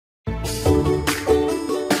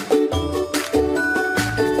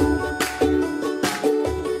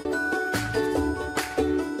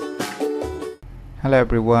Hello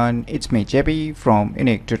everyone, it's me JB from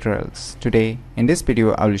UniqueTutorials. Today in this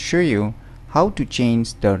video I will show you how to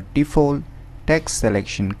change the default text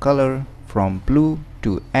selection color from blue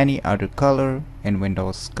to any other color in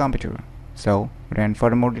Windows computer. So without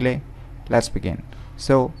further more delay, let's begin.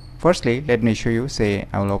 So firstly, let me show you. Say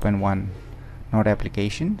I will open one Node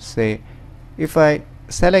application. Say if I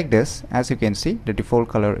select this, as you can see the default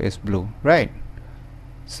color is blue, right?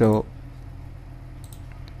 So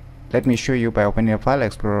let me show you by opening a file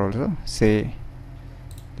explorer also. Say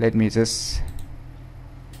let me just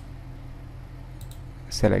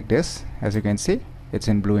select this. As you can see, it's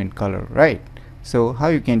in blue in color, right? So how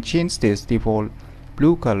you can change this default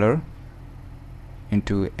blue color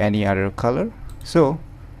into any other color? So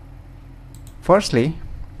firstly,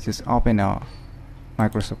 just open a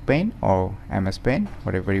Microsoft Paint or MS Paint,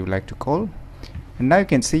 whatever you like to call, and now you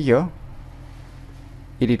can see here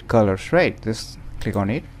edit colors, right? Just click on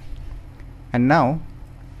it, and now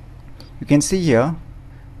you can see here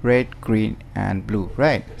red, green and blue,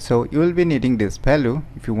 right? So you will be needing this value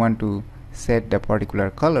if you want to set the particular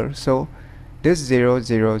color. So this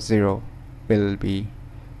 000 will be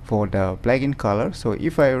for the black in color. So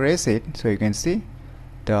if I erase it, so you can see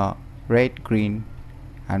the red, green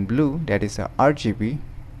and blue, that is a RGB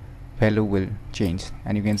value, will change,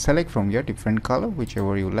 and you can select from your different color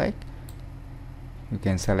whichever you like. You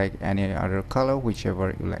can select any other color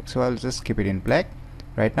whichever you like. So I'll just keep it in black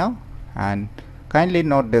right now, and kindly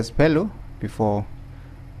note this value before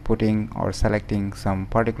putting or selecting some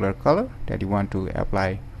particular color that you want to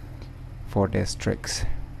apply for this tricks.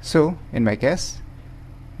 So in my case,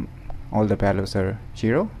 all the values are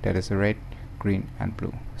 0, that is red, green and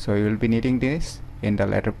blue. So you will be needing this in the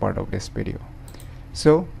later part of this video.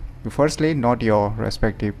 So you firstly note your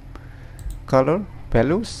respective color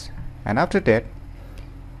values, and after that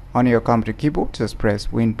on your computer keyboard just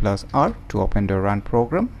press Win plus R to open the run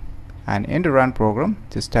program, and in the run program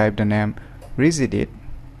just type the name Regedit.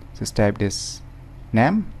 Just type this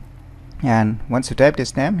name, and once you type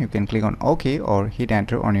this name you can click on OK or hit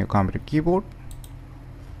enter on your computer keyboard,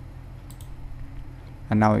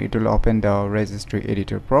 and now it will open the registry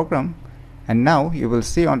editor program. And now you will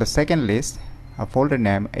see on the second list a folder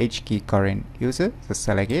name HKey current user. Just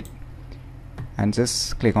select it and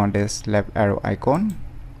just click on this left arrow icon,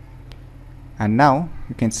 and now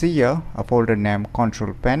you can see here a folder name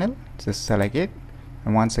control panel. Just select it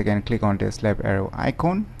and once again click on this left arrow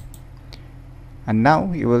icon, and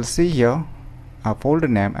now you will see here a folder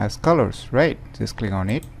name as colors, right? Just click on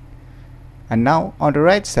it, and now on the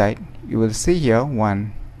right side you will see here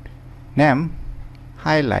one name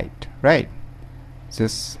highlight, right?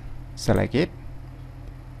 Just select it,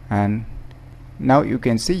 and now you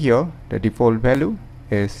can see here the default value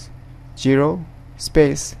is 0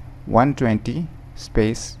 space 120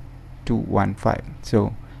 space 215.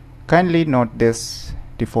 So kindly note this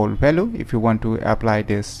default value if you want to apply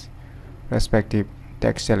this respective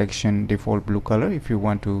text selection default blue color. If you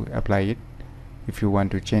want to apply it, if you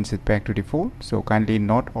want to change it back to default, so kindly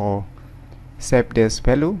note or save this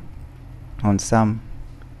value on some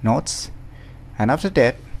notes, and after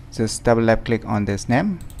that just double left click on this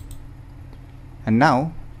name, and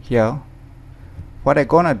now here what I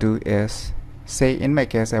gonna do is, say in my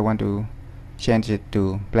case I want to change it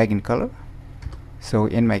to black in color. So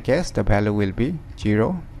in my case the value will be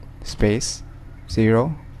 0 space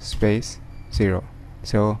 0 space 0.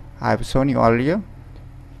 So I've shown you earlier.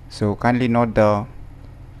 So kindly note the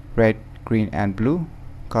red, green and blue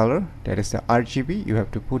color, that is the RGB you have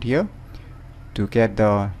to put here to get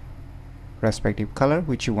the respective color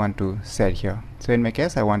which you want to set here. So in my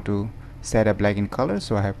case I want to set a black in color,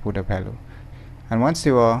 so I have put a value, and once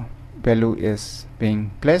your value is being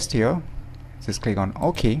placed here just click on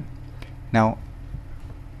OK. Now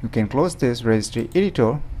you can close this registry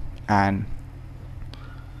editor, and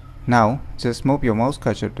now just move your mouse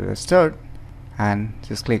cursor to the start and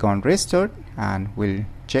just click on restart, and we'll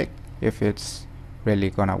check if it's really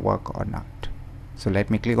gonna work or not. So let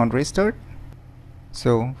me click on restart.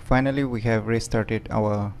 So finally we have restarted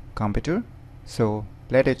our computer. So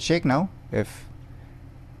let it check now if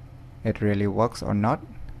it really works or not.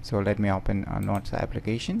 So let me open a Notes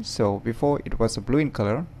application. So before it was a blue in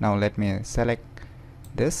color, now let me select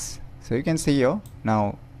this. So you can see here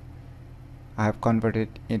now I have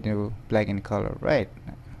converted into black in color, right?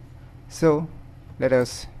 So let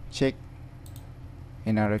us check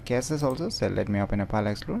in other cases also. So let me open a file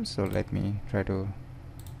explorer. So let me try to,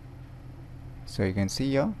 so you can see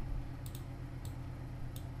here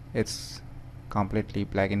it's completely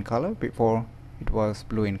black in color. Before it was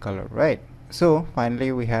blue in color, right? So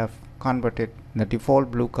finally we have converted the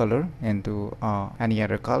default blue color into any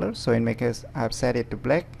other color. So in my case I have set it to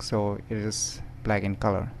black, so it is black in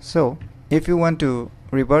color. So if you want to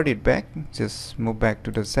revert it back, just move back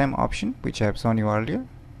to the same option which I have shown you earlier,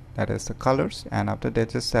 that is the colors, and after that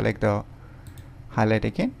just select the highlight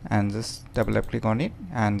again and just double left click on it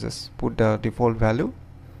and just put the default value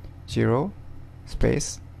 0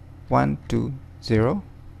 space 120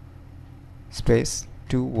 space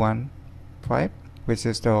 215, which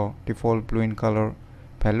is the default blue in color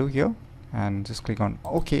value here, and just click on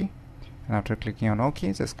OK. And after clicking on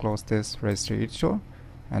OK, just close this registry editor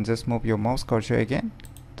and just move your mouse cursor again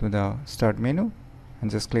to the start menu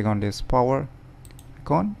and just click on this power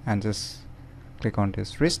icon and just click on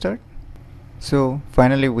this restart. So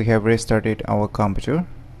finally we have restarted our computer.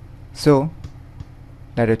 So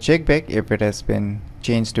let us check back if it has been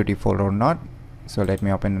changed to default or not. So let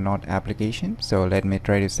me open the Node application. So let me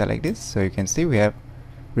try to select this. So you can see we have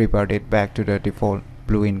reverted back to the default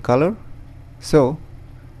blue in color. So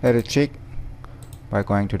let us check by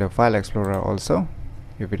going to the file explorer also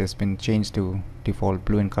if it has been changed to default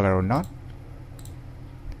blue in color or not.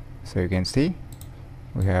 So you can see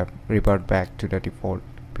we have reverted back to the default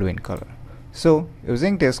blue in color. So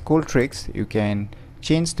using these cool tricks, you can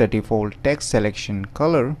change the default text selection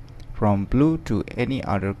color from blue to any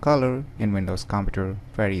other color in Windows computer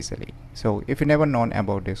very easily. So if you never known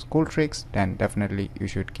about these cool tricks, then definitely you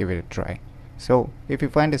should give it a try. So if you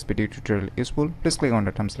find this video tutorial useful, please click on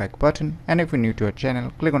the thumbs like button, and if you're new to our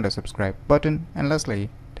channel, click on the subscribe button, and lastly,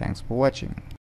 thanks for watching.